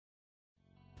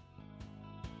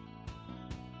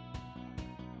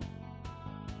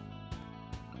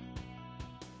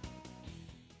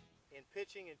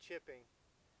pitching and chipping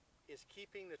is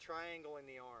keeping the triangle in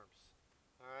the arms.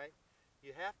 Alright?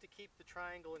 You have to keep the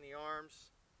triangle in the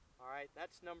arms. Alright,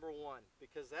 that's number one,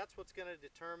 because that's what's going to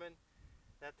determine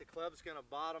that the club's going to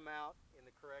bottom out in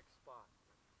the correct spot.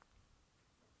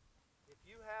 If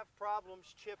you have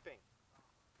problems chipping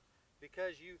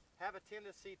because you have a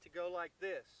tendency to go like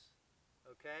this,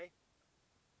 okay?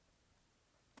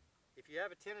 If you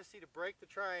have a tendency to break the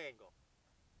triangle,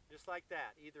 just like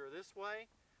that, either this way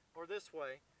or this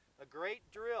way, a great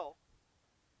drill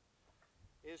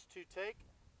is to take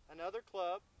another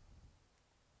club,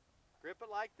 grip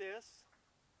it like this,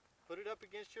 put it up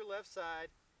against your left side,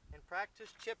 and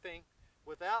practice chipping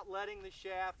without letting the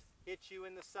shaft hit you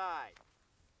in the side.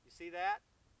 You see that?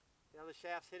 See how the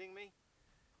shaft's hitting me?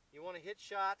 You want to hit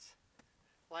shots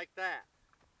like that.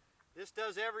 This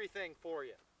does everything for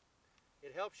you.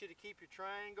 It helps you to keep your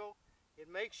triangle.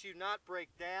 It makes you not break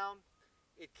down.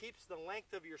 It keeps the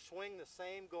length of your swing the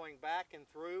same going back and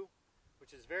through,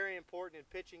 which is very important in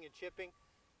pitching and chipping.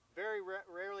 Very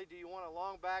rarely do you want a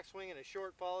long backswing and a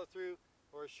short follow through,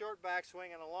 or a short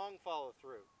backswing and a long follow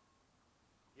through.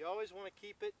 You always want to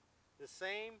keep it the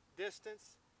same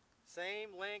distance, same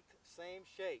length, same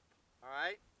shape.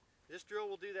 Alright? This drill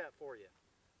will do that for you.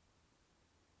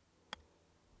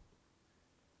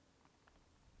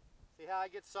 See how I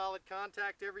get solid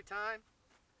contact every time?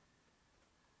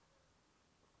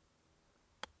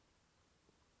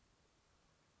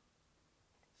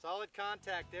 Solid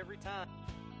contact every time.